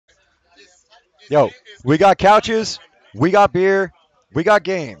Yo, we got couches, we got beer, we got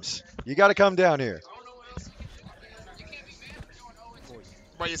games. You got to come down here.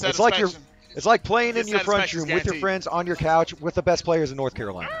 Bro, your It's like you're. satisfaction. It's like playing Your in your front satisfaction's room with your guaranteed. friends on your couch with the best players in North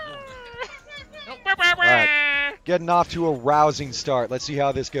Carolina. All right, getting off to a rousing start. Let's see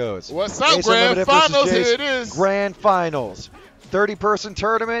how this goes. What's up, Ace Grand Unlimited versus Finals? Jayce. Here it is. Grand Finals. 30-person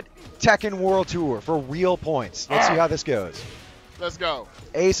tournament, Tekken World Tour for real points. Let's see how this goes. Let's go.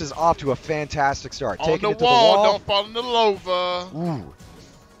 Ace is off to a fantastic start. On Taking the it to wall, the wall. don't fall in the lova. Ooh.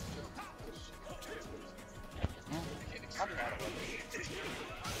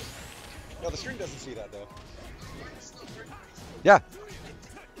 No, the string doesn't see that, though. Yeah.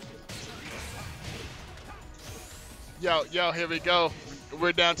 Yo, here we go.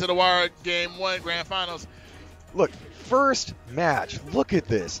 We're down to the wire. Game 1, Grand Finals. Look, first match. Look at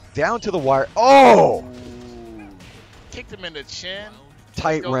this. Down to the wire. Oh! Kicked him in the chin.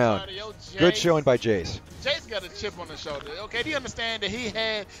 Tight Go round. Claudio. Good Jayce. showing by Jayce. Jayce got a chip on the shoulder. Okay, do you understand that he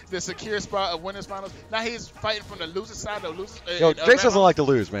had the secure spot of winners finals? Now he's fighting from the loser side. Yo, Jayce doesn't like to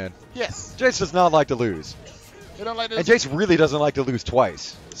lose, man. Yes. Jayce does not like to lose. They don't like to And Jayce really doesn't like to lose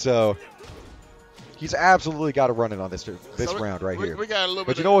twice. So he's absolutely got to run it on this round right here. We got a little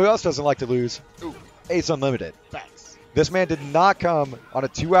But bit you know who else doesn't like to lose? Ooh. AceUnlimited. Facts. This man did not come on a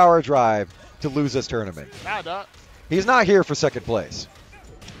 2-hour drive to lose this tournament. Nah, dog. He's not here for second place.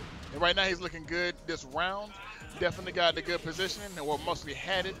 And right now he's looking good this round. Definitely got the good positioning, and well, mostly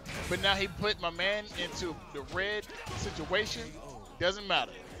had it. But now he put my man into the red situation. Doesn't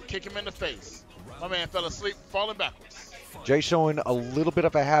matter. Kick him in the face. My man fell asleep, falling backwards. Jay showing a little bit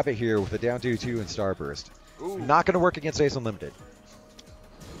of a habit here with a down 2-2 and Starburst. Ooh. Not going to work against AceUnlimited.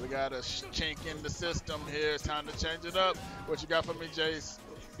 We got a chink in the system here. It's time to change it up. What you got for me, Jayce?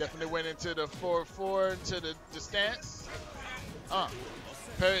 Definitely went into the 4-4 into the stance.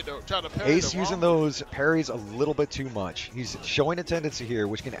 Parry though. Try to parry. Ace using those parries a little bit too much. He's showing a tendency here,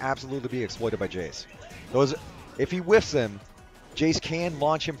 which can absolutely be exploited by Jayce. Those, if he whiffs them, Jayce can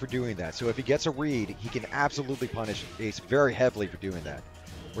launch him for doing that. So if he gets a read, he can absolutely punish Ace very heavily for doing that.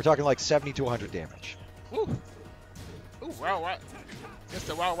 We're talking like 70 to 100 damage. Ooh, wow, right. It's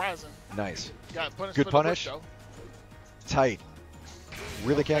the Wild Rising. Nice. Got punished Good for punish. The Tight.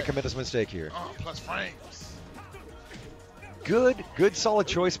 Really can't commit this mistake here. plus frames. Good solid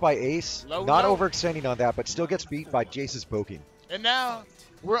choice by Ace. Low, Not low. overextending on that, but still gets beat by Jayce's poking. And now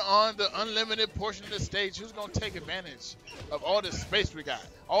we're on the unlimited portion of the stage. Who's going to take advantage of all the space we got?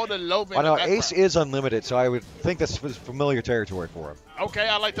 All the low in I know the Ace background. is unlimited, so I would think this was familiar territory for him. Okay,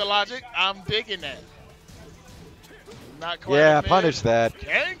 I like the logic. I'm digging that. Not quite Yeah, a mid. punish that.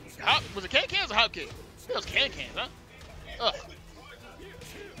 Can? Was it can-cans or hop kick? It was can-cans, huh? Ugh.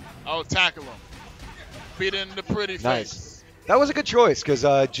 Oh, tackle him. Beat it in the pretty Nice. face. That was a good choice because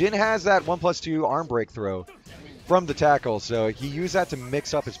Jin has that 1+2 arm break throw from the tackle, so he used that to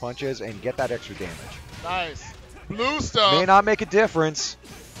mix up his punches and get that extra damage. Nice. Blue stuff. May not make a difference.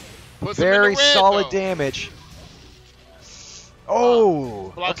 Puts him in Very the red, solid though. damage.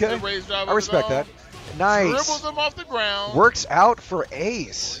 Oh, Blocks okay. the raised drive I respect with his that. arm. Nice. Dribbles him off the ground. Works out for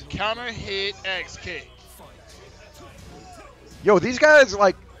Ace. Counter hit X kick. Yo, these guys,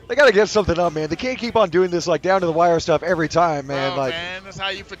 like, they got to give something up, man. They can't keep on doing this, like, down to the wire stuff every time, man. Oh, like, man, that's how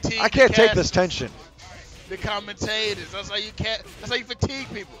you fatigue. I can't the take cast- this tension. The commentators. That's how you can't. That's how you fatigue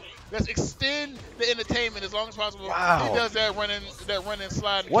people. Let's extend the entertainment as long as possible. Wow. He does that running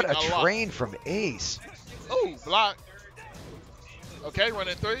slide. And What kick a lot. train from Ace. Ooh, block. Okay,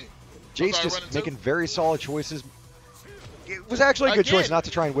 running 3. Jayce sorry, just running making 2. very solid choices. It was actually a good Again. choice not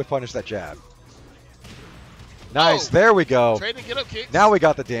to try and whiff punish that jab. Nice. Oh. There we go. Trading get up kicks. Now we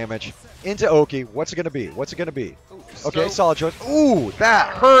got the damage. Into Oki. What's it going to be? What's it going to be? Ooh, Okay, so solid choice. Ooh,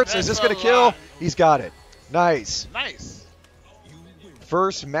 that hurts. Is That's this going a to kill? lot. He's got it. Nice. nice.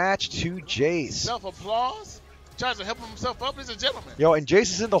 First match to Jayce. Self-applause. Tries to help himself up. He's a gentleman. Yo, and Jayce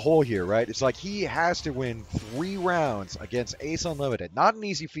is in the hole here, right? It's like he has to win 3 rounds against Ace Unlimited. Not an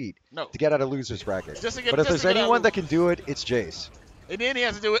easy feat No. to get out of loser's bracket. Just to get- But if just there's to get out anyone of- that can do it, it's Jayce. And then he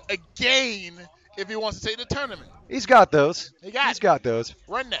has to do it again if he wants to take the tournament. He's got those. He got He's it. got those.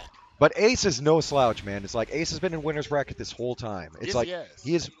 Run that. But Ace is no slouch, man. It's like Ace has been in winner's bracket this whole time. It's Yes, like he has.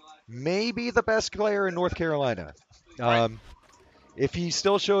 he is maybe the best player in North Carolina. Right. If he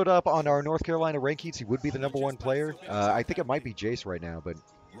still showed up on our North Carolina rankings, he would be the #1 player. I think it might be Jayce right now, but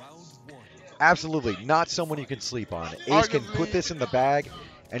absolutely not someone you can sleep on. Ace can Arguably- put this in the bag,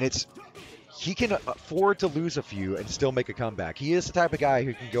 and he can afford to lose a few and still make a comeback. He is the type of guy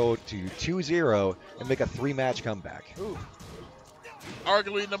who can go to 2-0 and make a 3-match comeback. Ooh.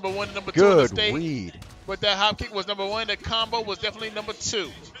 Arguably number 1 and number 2 in the Good state. read. But that hop kick was number 1. That combo was definitely number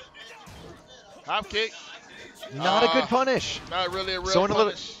 2. Hop kick. Not a good punish. Not really a real Showing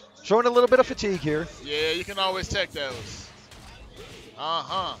punish. Showing a little bit of fatigue here. Yeah, you can always tech those.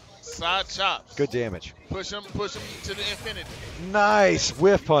 Side chops. Good damage. Push him to the infinity. Nice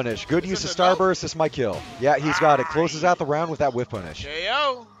whiff punish. Good use of Starburst. This might kill. Yeah, he's got it. Closes out the round with that whiff punish.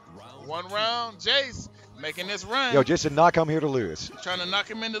 KO. 1 round. Jayce making this run. Yo, Jayce did not come here to lose. Trying to knock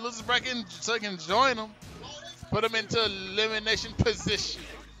him into loser's bracket so he can join him. Put him into elimination position.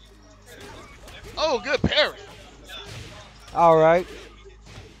 Oh, good parry. All right.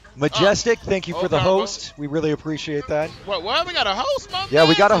 Majestic, thank you for the host. We really appreciate that. What? We got a host, man? Yeah,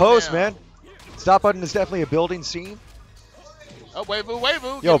 we got a host, man. Stop button is definitely a building scene. Oh,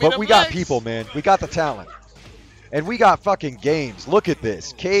 wavoo. Yo, but we got people, man. We got the talent. And we got fucking games. Look at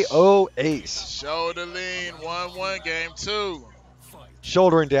this. KO Ace. Shoulder lean. 1-1, game 2.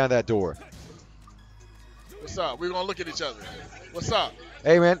 Shouldering down that door. What's up? We're going to look at each other. What's up?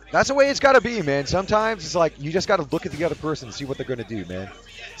 Hey, man, that's the way it's got to be, man. Sometimes it's like you just got to look at the other person and see what they're going to do, man.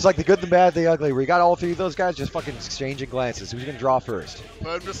 It's like the good, the bad, the ugly. We got all three of those guys just fucking exchanging glances. Who's going to draw first?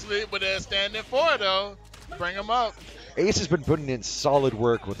 Put them to sleep, but they're standing for it, though. Bring them up. Ace has been putting in solid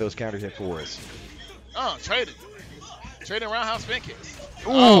work with those counter hit fours. Trading. Trading roundhouse spin kicks.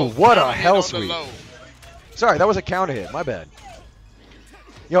 Ooh, what a hell sweep. Sorry, that was a counter hit. My bad.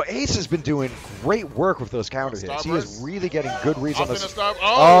 Yo, Ace has been doing great work with those counter hits. He is really getting good reads on those.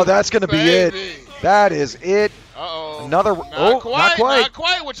 Oh, that's going to be it. That is it. Uh-oh. Another. Not quite. Not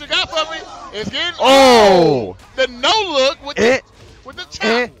quite. What you got for me? It's getting. Oh. The no look with the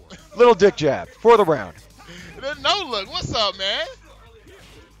chop. Little dick jab for the round. The no look. What's up, man?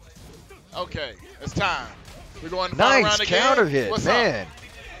 Okay, it's time. We're going nice round again. Counter hit, What's man. Up?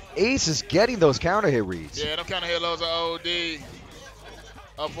 Ace is getting those counter hit reads. Yeah, them counter hit lows are OD.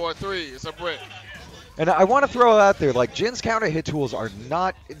 Up 4-3. It's a brick. And I want to throw out there, like, Jin's counter hit tools are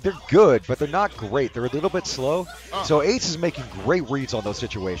not, they're good, but they're not great. They're a little bit slow. So Ace is making great reads on those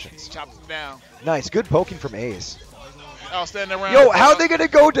situations. Chops them down. Nice. Good poking from Ace. Outstanding round. Yo, how are they going to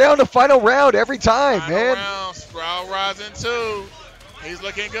go down the final round every time, man? Round. Sprout rising 2. He's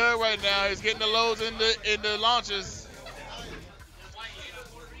looking good right now. He's getting the lows in the launches.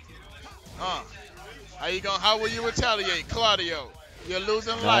 How will you retaliate, Claudio? You're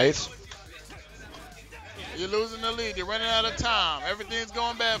losing life. You're losing the lead. You're running out of time. Everything's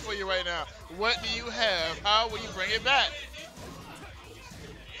going bad for you right now. What do you have? How will you bring it back?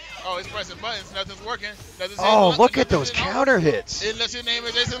 Oh, he's pressing buttons. Nothing's working. Look at those counter hits. Unless your name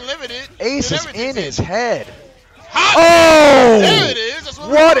is AceUnlimited. Ace is in his head. There it is. That's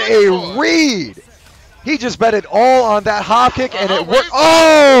what a read. He just bet it all on that hop kick, and it worked.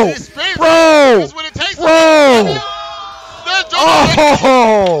 Oh, bro. That's what it takes. Bro.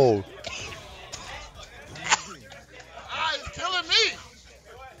 Oh. He's killing me.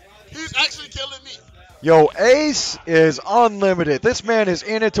 He's actually killing me. Yo, Ace is unlimited. This man is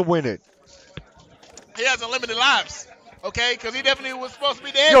in it to win it. He has unlimited lives, okay? Because he definitely was supposed to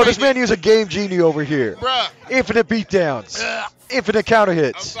be there. Yo, this man used a game genie over here. Bruh. Infinite beatdowns. Infinite counter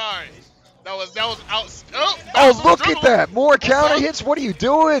hits. I'm sorry. That was out. Oh, look at that. More counter hits? What are you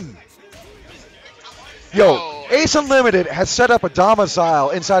doing? Yo, AceUnlimited has set up a domicile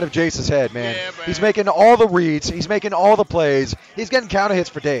inside of Jayce's head, man. Yeah, man. He's making all the reads. He's making all the plays. He's getting counter hits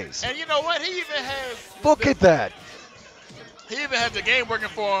for days. And you know what? He even has... Look at that. He even has the game working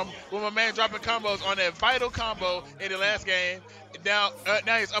for him with my man dropping combos on that vital combo in the last game. Now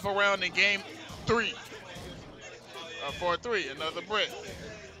he's up around in game 3. 4-3, another brick.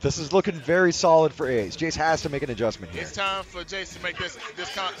 This is looking very solid for Ace. Jayce has to make an adjustment here. It's time for Jayce to make this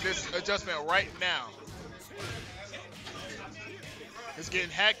adjustment right now. He's getting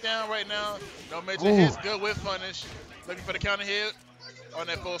hacked down right now. No major hits. Good whiff punish. Looking for the counter hit on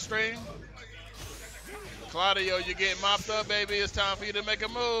that full string. Claudio, you're getting mopped up, baby. It's time for you to make a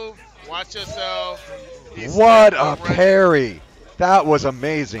move. Watch yourself. What a parry. That was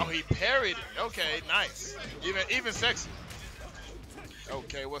amazing. Oh, he parried it. Okay, nice. Even sexy.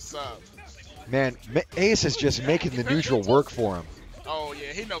 Okay, what's up? Man, Ace is just making the neutral work for him. Oh,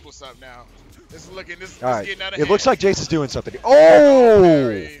 yeah, he knows what's up now. This is getting out of hand. It looks like Jayce is doing something.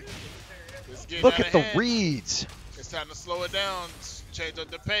 Oh! Look at the reads. It's time to slow it down, change up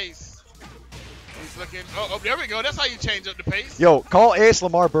the pace. He's looking. Oh, there we go. That's how you change up the pace. Yo, call Ace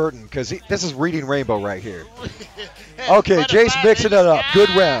Lamar Burton because this is reading rainbow right here. Okay, Jayce mixing it up. Good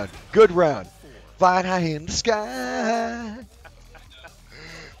round. Good round. Flying high in the sky.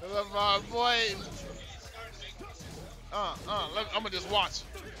 Lamar boy. I'm gonna just watch.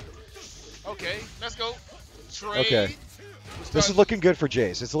 Okay, let's go. Trade. Okay. This is looking good for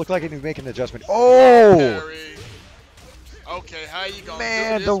Jayce. It's looked like he's making an adjustment. Oh! Okay, how How you gonna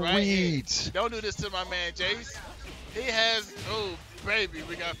Man, do the this right reads. here? Don't do this to my man Jayce. He has, oh baby,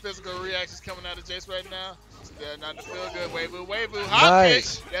 we got physical reactions coming out of Jayce right now. Still not to feel good. Wave-oo, wave-oo. Hop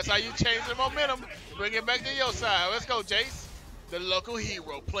Nice. kick. That's how you change the momentum. Bring it back to your side. Let's go, Jayce. The local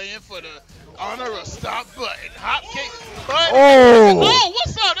hero playing for the honor of stop button. Hop kick. Button. Oh,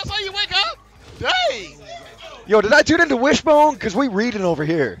 what's up? That's how you wake up? Dang. Yo, did I tune into Wishbone? Because we reading over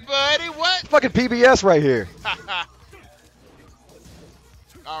here. Buddy, what? Fucking PBS right here.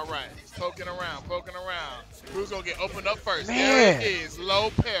 All right. Poking around. Who's going to get opened up first? Man. There it is. Low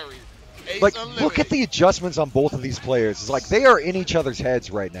parry. Like, AceUnlimited. look at the adjustments on both of these players. It's like they are in each other's heads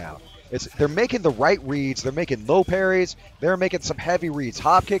right now. They're making the right reads. They're making low parries. They're making some heavy reads,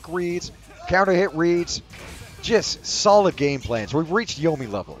 hop kick reads, counter hit reads. Just solid game plans. We've reached Yomi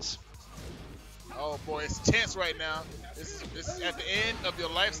levels. Oh boy, it's tense right now. This is at the end of your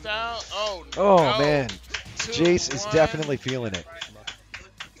lifestyle. Oh Oh no. man, 2, Jayce is 1. definitely feeling it.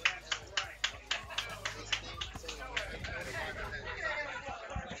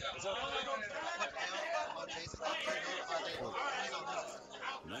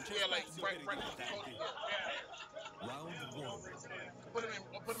 Yeah, like right. Put him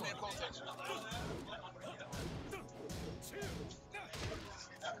in close section.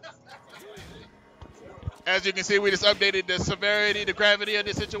 As you can see, we just updated the severity, the gravity of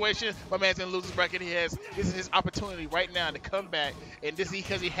this situation. My man's in the loser's bracket. This is his opportunity right now to come back, and this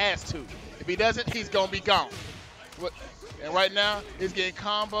because he has to. If he doesn't, he's gonna be gone. And right now, he's getting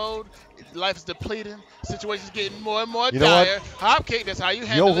comboed. Life is depleting. Situation's getting more and more dire. Hop kick. That's how you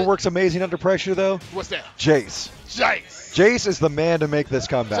handle it. You know who works amazing under pressure though? What's that? Jayce. Jayce is the man to make this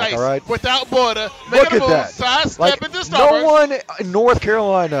comeback. Jayce, all right. without border. Look at that. Side Like, step into Starburst. no one in North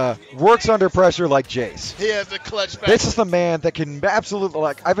Carolina works under pressure like Jayce. He has the clutch factor. This is the man that can absolutely,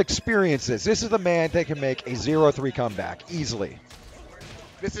 like, I've experienced this. This is the man that can make a 0-3 comeback easily.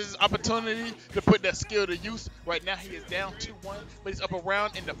 This is his opportunity to put that skill to use. Right now, he is down 2-1, but he's up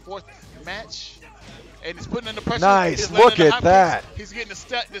around in the 4th match. And he's putting in the pressure. Nice. Look at that. Kicks. He's getting the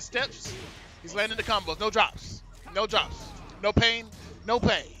steps. He's landing the combos. No drops. No pain. No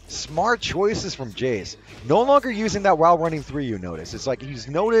pain. Smart choices from Jayce. No longer using that while running 3, you notice. It's like he's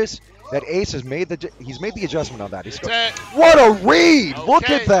noticed that Ace has made the adjustment on that. What a read. Okay. Look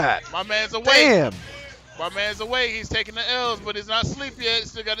at that. My man's away. Damn. My man's away. He's taking the L's, but he's not asleep yet.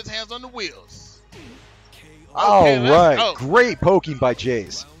 Still got his hands on the wheels. Okay, all right. Great poking by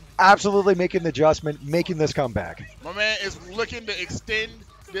Jayce. Absolutely making the adjustment, making this comeback. My man is looking to extend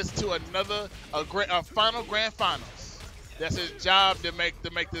this to a final grand finals. That's his job to make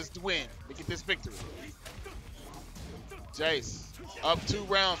this win, to get this victory. Jayce, up 2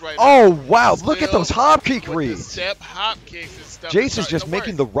 rounds right now. Oh, wow. Look at those hop kick reads. Step hop kicks and stuff. Jayce is just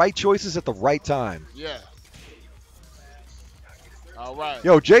making the right choices at the right time. Yeah. All right.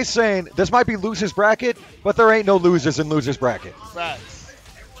 Yo, Jayce saying this might be loser's bracket, but there ain't no losers in loser's bracket. Facts.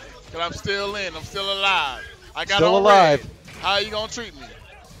 Because I'm still in. I'm still alive. I got still on alive. Red. How are you going to treat me?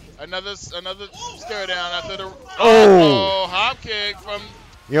 Another stare down after the hop kick from.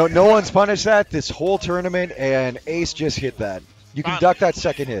 You know, no one's punished that this whole tournament, and Ace just hit that. You can duck that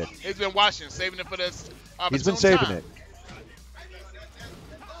second hit. He's been watching, saving it for this opportune He's been saving time. it.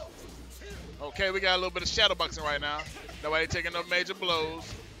 Okay, we got a little bit of shadow boxing right now. Nobody taking no major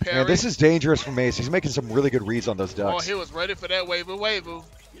blows. Parry. Man, this is dangerous from Ace. He's making some really good reads on those ducks. Oh, he was ready for that wave-oo.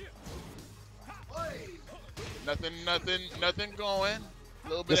 Nothing going. A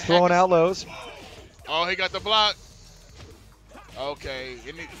little bit just throwing out lows. Oh, he got the block. Okay.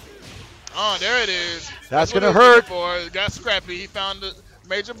 There it is. That's going to hurt. Got scrappy. He found the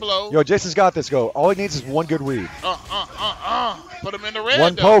major blow. Yo, Jason's got this, go. All he needs is one good read. Put him in the red.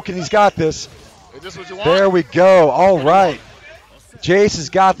 One poke, and he's got this. Is this what you want? There we go. All right. Jayce has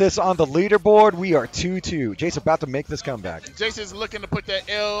got this on the leaderboard. We are 2-2. Jayce about to make this comeback. Jayce is looking to put that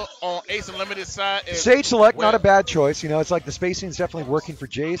L on AceUnlimited side. Stage select, not a bad choice. You know, it's like the spacing is definitely working for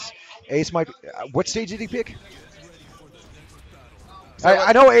Jayce. Ace might be, what stage did he pick?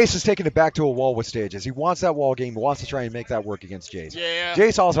 I know Ace is taking it back to a wall with stages. He wants that wall game. He wants to try and make that work against Jayce. Yeah.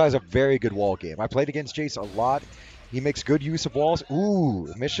 Jayce also has a very good wall game. I played against Jayce a lot. He makes good use of walls.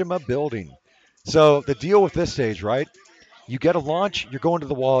 Ooh, Mishima building. So the deal with this stage, right? You get a launch, you're going to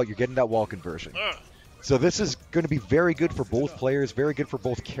the wall, you're getting that wall conversion. So this is going to be very good for both players, very good for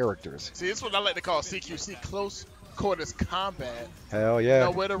both characters. See, this is what I like to call CQC, close quarters combat. Hell yeah. You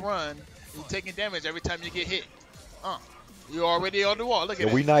know where to run. You're taking damage every time you get hit. You're already on the wall. Look at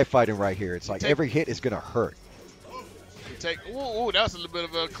that. We knife fighting right here. It's like every hit is going to hurt. Ooh, that was a little bit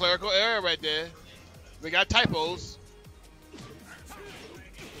of a clerical error right there. We got typos.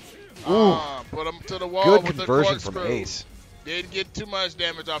 Ooh. Put him to the wall good with conversion the from corkscrew. Ace. Didn't get too much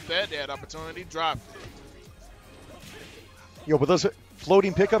damage off that. They had opportunity, dropped it. Yo, but those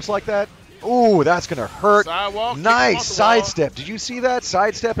floating pickups like that, ooh, that's going to hurt. Sidewalk, nice sidestep. Did you see that?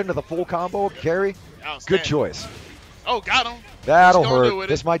 Sidestep into the full combo carry. Good choice. Oh, got him. That'll hurt.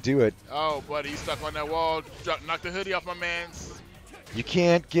 This might do it. Oh, buddy, he's stuck on that wall. Knocked the hoodie off my man's. You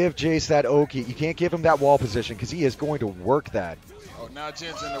can't give Jayce that Oki. You can't give him that wall position because he is going to work that. Oh, now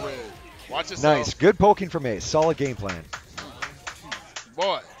Jin's in the red. Watch yourself. Nice. Good poking from Ace. Solid game plan.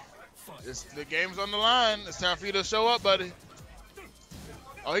 Boy, the game's on the line. It's time for you to show up, buddy.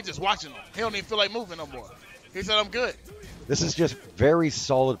 Oh, he's just watching him. He don't even feel like moving no more. He said, I'm good. This is just very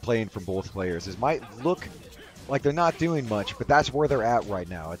solid playing from both players. It might look like they're not doing much, but that's where they're at right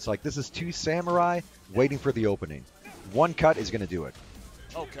now. It's like this is two samurai waiting for the opening. One cut is going to do it.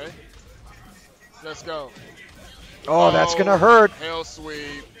 Okay. Let's go. Oh, that's going to hurt. Hell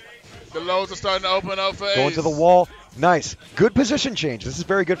sweep. The lows are starting to open up for Ace. Going to the wall. Nice. Good position change. This is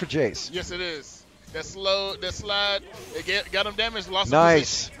very good for Jayce. Yes, it is. That slide, it got him damaged, lost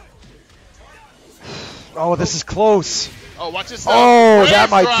nice. Oh, this is close. Oh, watch yourself. Oh, that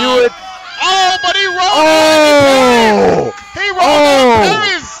might do it. Oh, but he rolled. Oh. He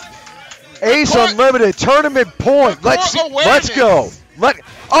rolled. AceUnlimited tournament point. Let's go. What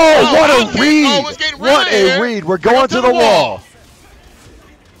a read. What a read. We're going to the wall.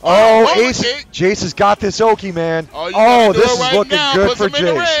 Oh, Jayce has got this Oki, man. Oh, this is looking good for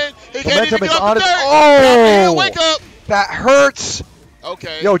Jayce. Momentum is on it. Oh, wake up. That hurts.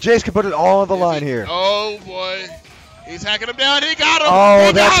 Okay. Yo, Jayce can put it all on the line here. Oh, boy. He's hacking him down. He got him.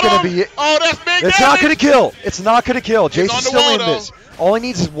 Oh, that's going to be it. Oh, that's big. It's not going to kill. It's not going to kill. Jayce is still in this. All he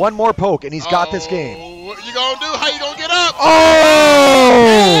needs is one more poke, and he's got this game. What you going to do? How you going to get up?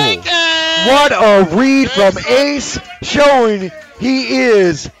 Oh! What a read from Ace, showing he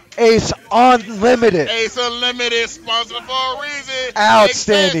is AceUnlimited. AceUnlimited, sponsored for a reason.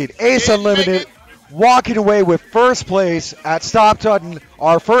 Outstanding. AceUnlimited walking away with first place at Stop Tutton,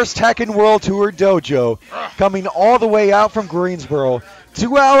 our first Tekken World Tour Dojo, coming all the way out from Greensboro.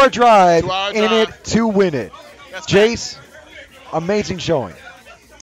 2-hour drive in it to win it. Jayce, amazing showing.